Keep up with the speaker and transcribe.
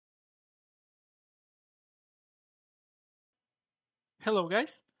Hello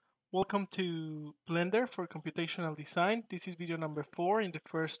guys, welcome to Blender for computational design. This is video number 4 in the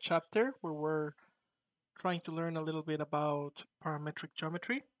first chapter where we're trying to learn a little bit about parametric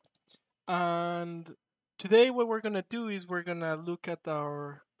geometry. And today what we're going to do is we're going to look at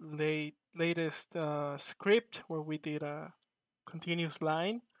our latest script where we did a continuous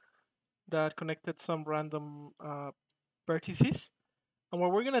line that connected some random vertices. And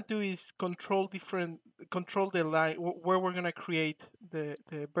what we're gonna do is control the line where we're gonna create the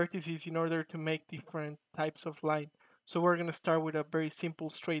vertices in order to make different types of line. So we're gonna start with a very simple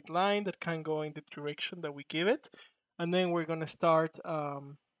straight line that can go in the direction that we give it, and then we're gonna start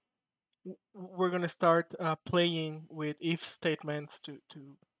playing with if statements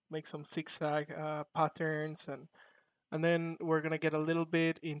to make some zigzag patterns, and then we're gonna get a little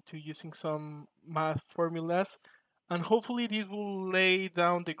bit into using some math formulas, and hopefully this will lay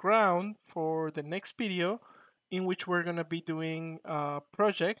down the ground for the next video in which we're gonna be doing a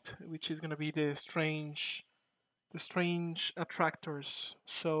project which is gonna be the strange attractors.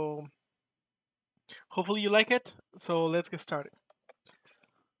 So hopefully you like it. So let's get started.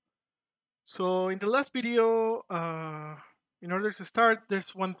 So in the last video, in order to start,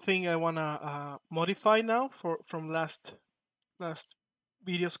 there's one thing I wanna modify now from last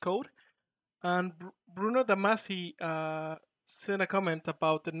video's code. And Bruno Damasi sent a comment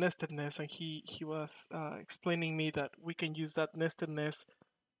about the nestedness, and he was explaining me that we can use that nestedness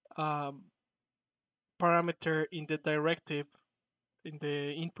um, parameter in the directive in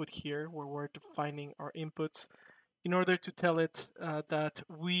the input here, where we're defining our inputs, in order to tell it that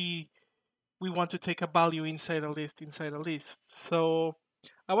we want to take a value inside a list. So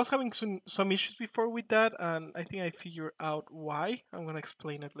I was having some issues before with that, and I think I figured out why. I'm gonna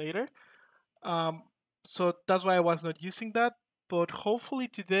explain it later. Um, so that's why I was not using that. But hopefully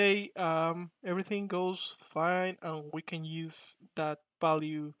today everything goes fine and we can use that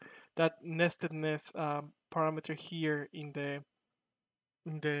value, that nestedness parameter here in the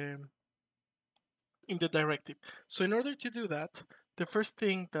in the directive. So in order to do that, the first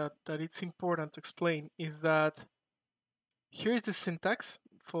thing that it's important to explain is that here is the syntax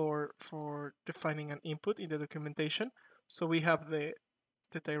for defining an input in the documentation. So we have the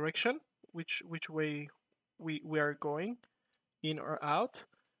direction, which way we are going, in or out.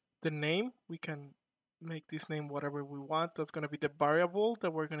 The name, we can make this name whatever we want. That's going to be the variable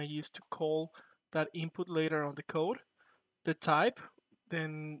that we're going to use to call that input later on the code. The type,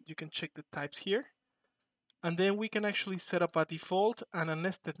 then you can check the types here. And then we can actually set up a default and a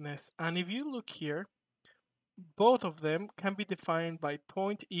nestedness. And if you look here, both of them can be defined by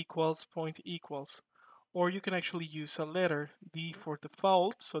point equals, or you can actually use a letter D for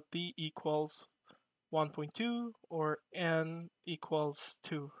default, so D equals 1.2 or N equals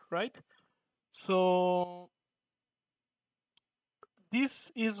 2, right? So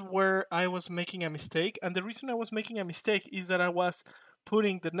this is where I was making a mistake, and the reason I was making a mistake is that I was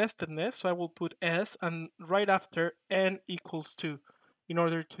putting the nestedness, so I will put S and right after N equals 2 in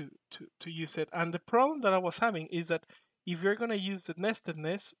order to use it. And the problem that I was having is that if you're going to use the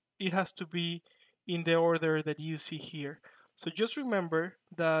nestedness, it has to be in the order that you see here. So just remember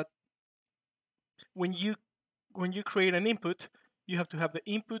that when you create an input, you have to have the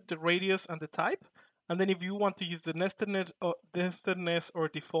input, the radius, and the type. And then if you want to use the nestedness or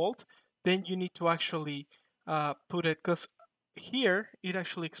default, then you need to actually put it, because here it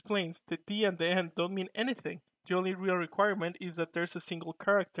actually explains the D and the N don't mean anything. The only real requirement is that there's a single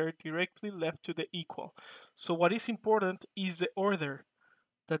character directly left to the equal. So what is important is the order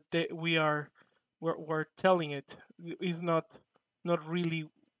that we're telling it. Is not really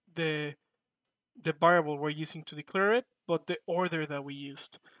the the variable we're using to declare it, but the order that we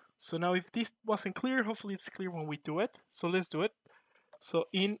used. So now if this wasn't clear, hopefully it's clear when we do it. So let's do it. So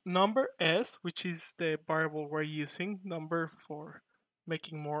in number s, which is the variable we're using, number for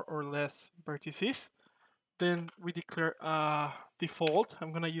making more or less vertices, then we declare default.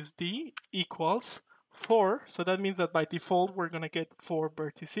 I'm going to use d equals 4. So that means that by default, we're going to get 4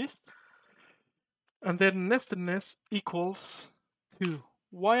 vertices. And then nestedness equals 2.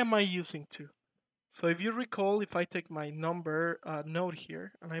 Why am I using 2? So if you recall, if I take my number node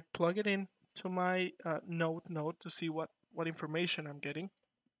here and I plug it in to my node to see what information I'm getting,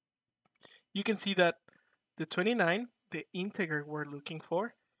 you can see that the 29, the integer we're looking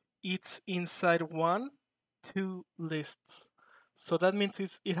for, it's inside 2 lists. So that means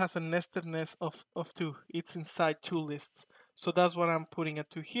it has a nestedness of 2. It's inside 2 lists. So that's what I'm putting it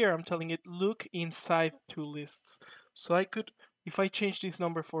to here. I'm telling it, look inside 2 lists. So I could, if I change this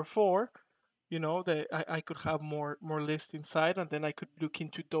number for 4, I could have more lists inside, and then I could look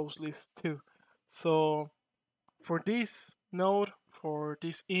into those lists too. So For this node, for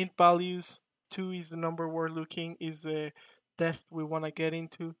these int values, 2 is the number we're looking, is the depth we want to get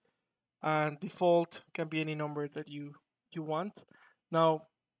into, and default can be any number that you want. Now,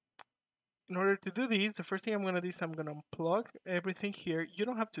 in order to do this, the first thing I'm going to do is I'm going to unplug everything here. You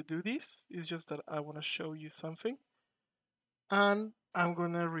don't have to do this. It's just that I want to show you something. And I'm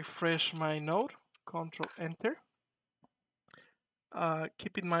going to refresh my node, Control Enter.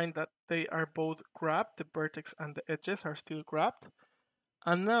 Keep in mind that they are both grabbed. The vertex and the edges are still grabbed.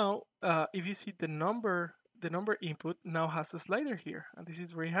 And now, if you see the number input now has a slider here, and this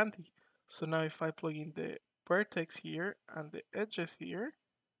is very handy. So now if I plug in the vertex here and the edges here,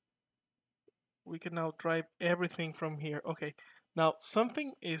 we can now drive everything from here. Okay, now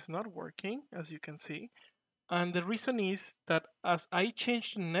something is not working, as you can see. And the reason is that as I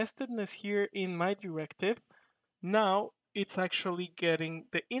changed the nestedness here in my directive, now it's actually getting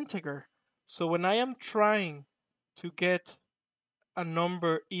the integer. So when I am trying to get a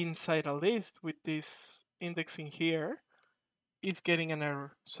number inside a list with this indexing here, it's getting an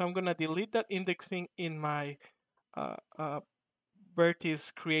error. So I'm gonna delete that indexing in my uh, uh,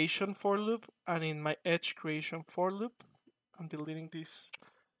 vertex creation for loop and in my edge creation for loop. I'm deleting these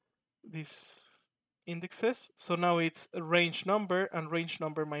indexes. So now it's a range number and range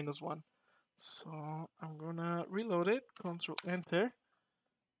number -1. So I'm gonna reload it, Control Enter.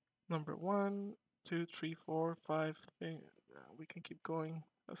 Number 1, 2, 3, 4, 5. We can keep going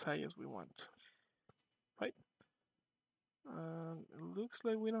as high as we want, right? It looks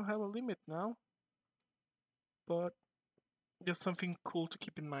like we don't have a limit now, but just something cool to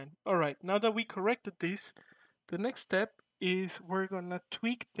keep in mind. All right, now that we corrected this, the next step is we're gonna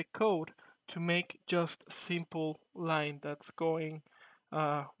tweak the code to make just a simple line that's going.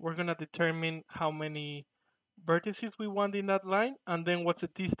 We're gonna determine how many vertices we want in that line, and then what's the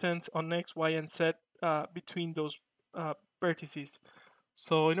distance on x, y, and z between those vertices.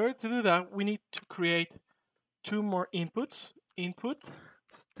 So in order to do that, we need to create two more inputs. Input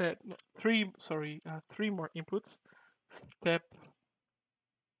step three, sorry, three more inputs. Step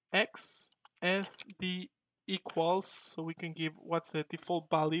x as the equals, so we can give what's the default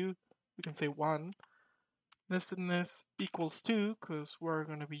value. We can say 1. Nestedness equals 2, because we're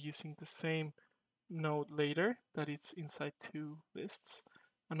going to be using the same node later that it's inside two lists.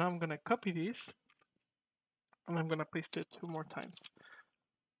 And now I'm going to copy this and I'm going to paste it 2 more times.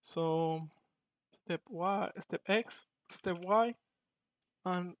 So step y, step x, step y,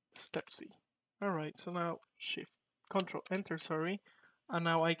 and step z. All right, so now shift control enter, sorry, and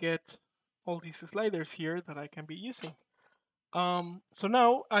now I get all these sliders here that I can be using. So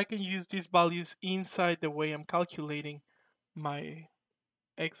now I can use these values inside the way I'm calculating my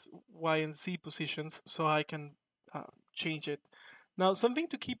x, y, and z positions, so I can change it. Now, something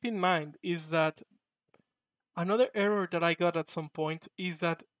to keep in mind is that another error that I got at some point is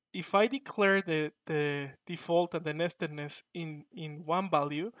that if I declare the default and the nestedness in one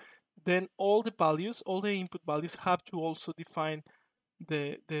value, then all the values, all the input values have to also define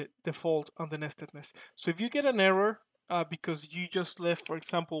the default and the nestedness. So if you get an error because you just left, for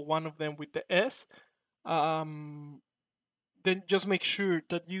example, one of them with the S, then just make sure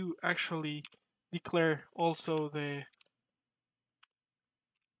that you actually declare also the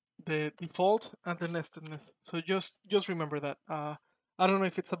default and the nestedness. So just remember that. I don't know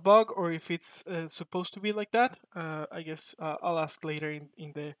if it's a bug or if it's supposed to be like that. I guess I'll ask later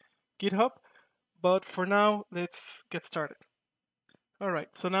in the GitHub. But for now, let's get started. All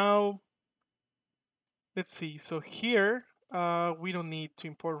right, so now let's see. So here we don't need to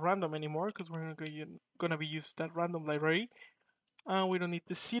import random anymore because we're gonna be using that random library. And we don't need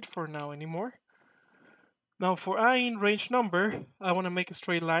the seed for now anymore. Now for I in range number, I want to make a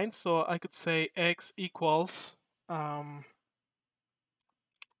straight line, so I could say x equals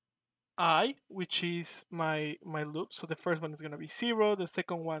I, which is my loop. So the first one is going to be 0, the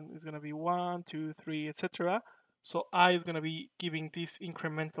second one is going to be 1, 2, 3, etc. So I is going to be giving this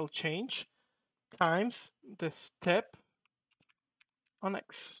incremental change times the step on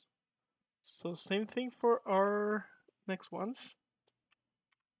x. So same thing for our next ones.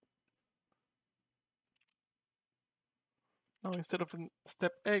 Now instead of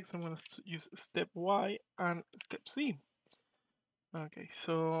step x, I'm going to use step y and step z. Okay,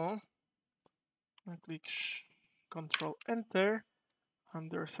 so I click Control Enter,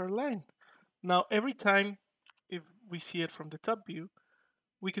 and there's our line. Now every time, if we see it from the top view,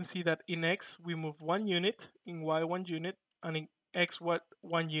 we can see that in x we move 1 unit, in y 1 unit, and in x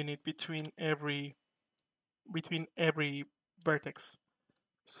 1 unit between every vertex.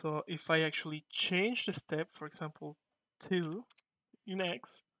 So if I actually change the step, for example, 2 in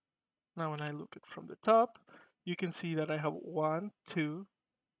x, now when I look at from the top, you can see that I have 1, 2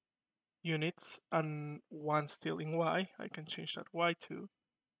 units and 1 still in y. I can change that y to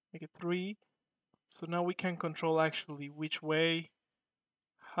make it 3. So now we can control actually which way,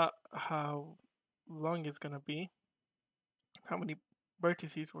 how long it's gonna be, how many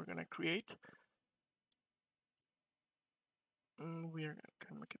vertices we're gonna create. And we're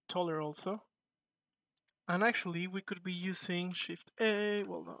gonna make it taller also. And actually we could be using Shift A,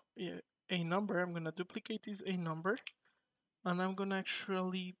 well no, yeah, a number. I'm gonna duplicate this a number and I'm gonna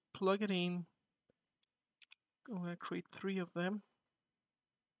actually plug it in. I'm gonna create 3 of them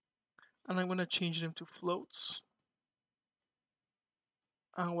and I'm gonna change them to floats.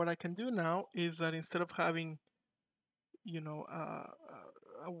 And what I can do now is that instead of having, you know,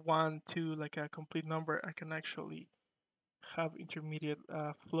 a 1, 2, like a complete number, I can actually have intermediate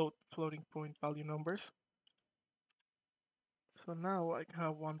floating point value numbers. So now I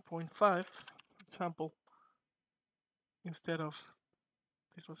have 1.5, for example, instead of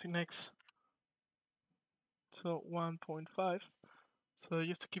this was in X. So 1.5. So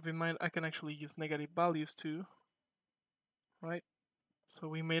just to keep in mind, I can actually use negative values too, right? So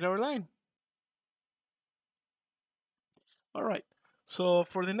we made our line. All right. So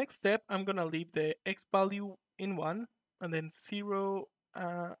for the next step, I'm gonna leave the X value in 1 and then 0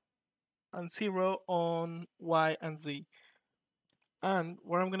 and 0 on Y and Z. And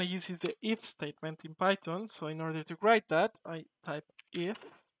what I'm gonna use is the if statement in Python. So in order to write that, I type if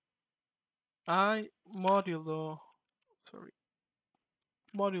I modulo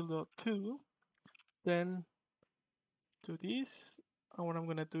 2, then do this. And what I'm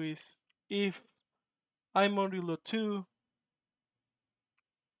gonna do is if I modulo 2,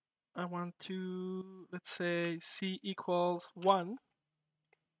 I want to, let's say, C equals 1.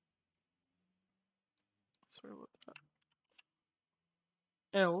 Sorry about that.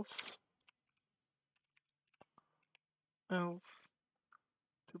 Else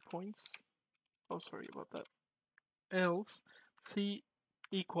 2 points. Oh, sorry about that. Else C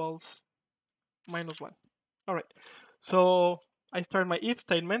equals -1. All right. So I start my if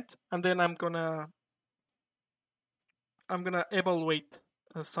statement, and then I'm gonna evaluate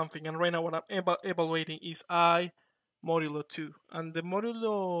something. And right now, what I'm evaluating is I modulo 2, and the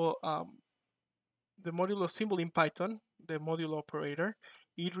modulo symbol in Python, the modulo operator,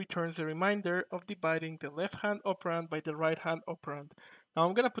 it returns the reminder of dividing the left-hand operand by the right-hand operand. Now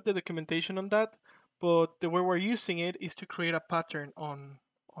I'm gonna put the documentation on that, but the way we're using it is to create a pattern on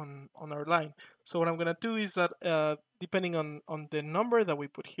our line. So what I'm gonna do is that depending on the number that we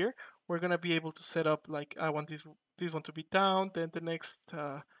put here, we're gonna be able to set up like I want this one to be down, then the next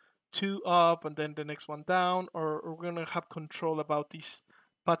 2 up, and then the next one down, or we're gonna have control about this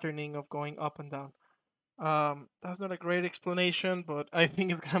patterning of going up and down. That's not a great explanation, but I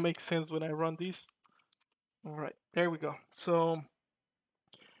think it's gonna make sense when I run this. All right, there we go. So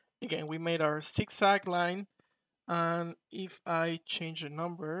again, we made our zigzag line, and if I change the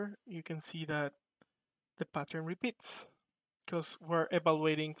number, you can see that the pattern repeats because we're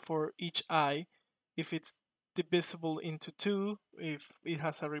evaluating for each I. If it's divisible into 2, if it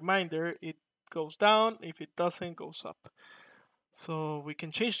has a reminder, it goes down. If it doesn't, goes up. So we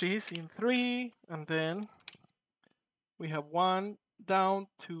can change this in 3, and then we have 1 down,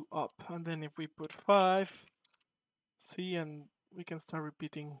 2 up, and then if we put 5, see, and we can start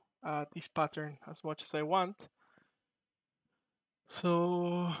repeating this pattern as much as I want.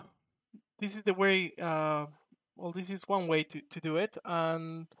 So this is the way, well, this is one way to do it.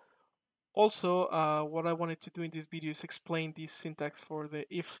 And also what I wanted to do in this video is explain this syntax for the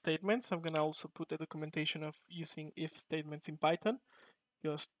if statements. I'm gonna also put the documentation of using if statements in Python.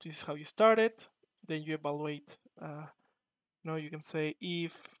 Just this is how you start it, then you evaluate. You can say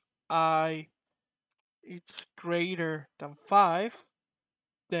if I it's greater than 5,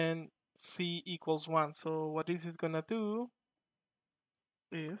 then C equals 1. So what this is gonna do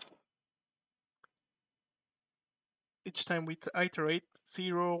is each time we iterate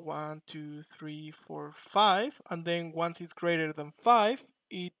 0, 1, 2, 3, 4, 5, and then once it's greater than 5,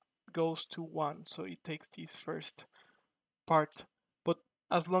 it goes to 1. So it takes this first part. But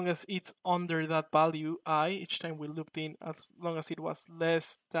as long as it's under that value I, each time we looped in, as long as it was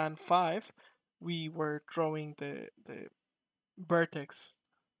less than 5, we were drawing the vertex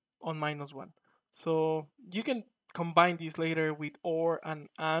on -1. So you can combine this later with or and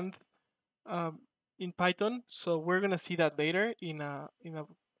in Python. So we're gonna see that later in a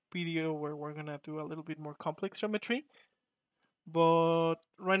video where we're gonna do a little bit more complex geometry. But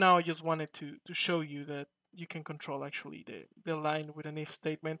right now I just wanted to show you that you can control actually the line with an if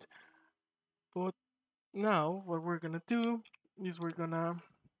statement. But now what we're gonna do is we're gonna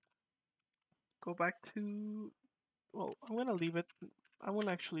go back to, well, I'm gonna leave it. I'm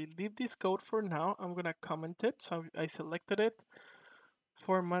gonna actually leave this code for now. I'm gonna comment it. So I selected it.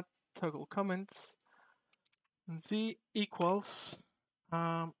 Format toggle comments. Z equals.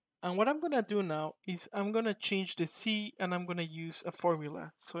 And what I'm gonna do now is I'm gonna change the C and I'm gonna use a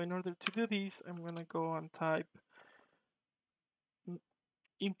formula. So in order to do this, I'm gonna go and type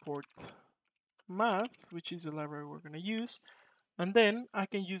import math, which is the library we're gonna use. And then I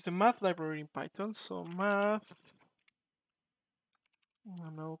can use the math library in Python. So math, I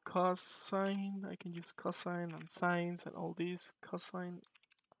don't know, cosine. I can use cosine and sines and all these cosine.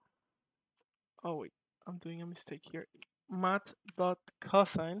 Oh wait, I'm doing a mistake here.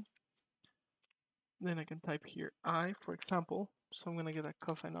 Math.cosine. Then I can type here I, for example. So I'm gonna get a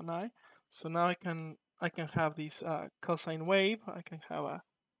cosine on I. So now I can have this cosine wave. I can have a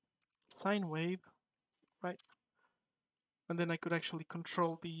sine wave, right? And then I could actually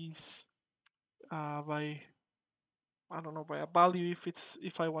control these by, I don't know, by a value.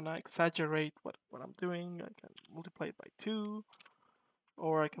 If I wanna exaggerate what I'm doing, I can multiply it by 2,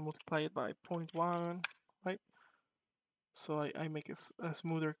 or I can multiply it by zero 0.1, right? So I make a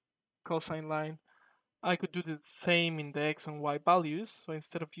smoother cosine line. I could do the same in the x and y values. So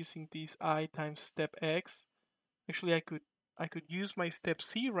instead of using this I times step x, actually I could use my step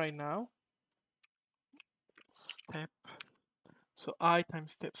c right now. Step, so I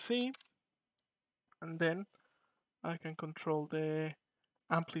times step c, and then I can control the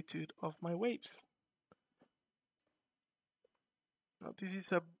amplitude of my waves. Now this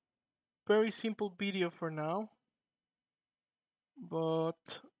is a very simple video for now,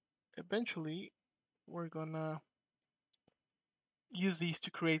 but eventually we're gonna use these to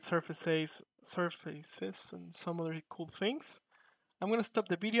create surfaces and some other cool things. I'm gonna stop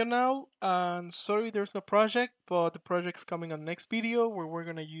the video now, and sorry there's no project, but the project's coming on next video where we're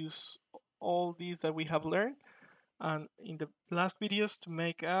gonna use all these that we have learned and in the last videos to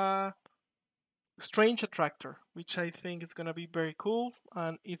make a strange attractor, which I think is gonna be very cool,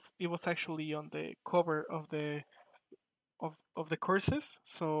 and it was actually on the cover of the courses.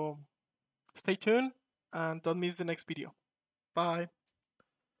 So stay tuned and don't miss the next video. Bye.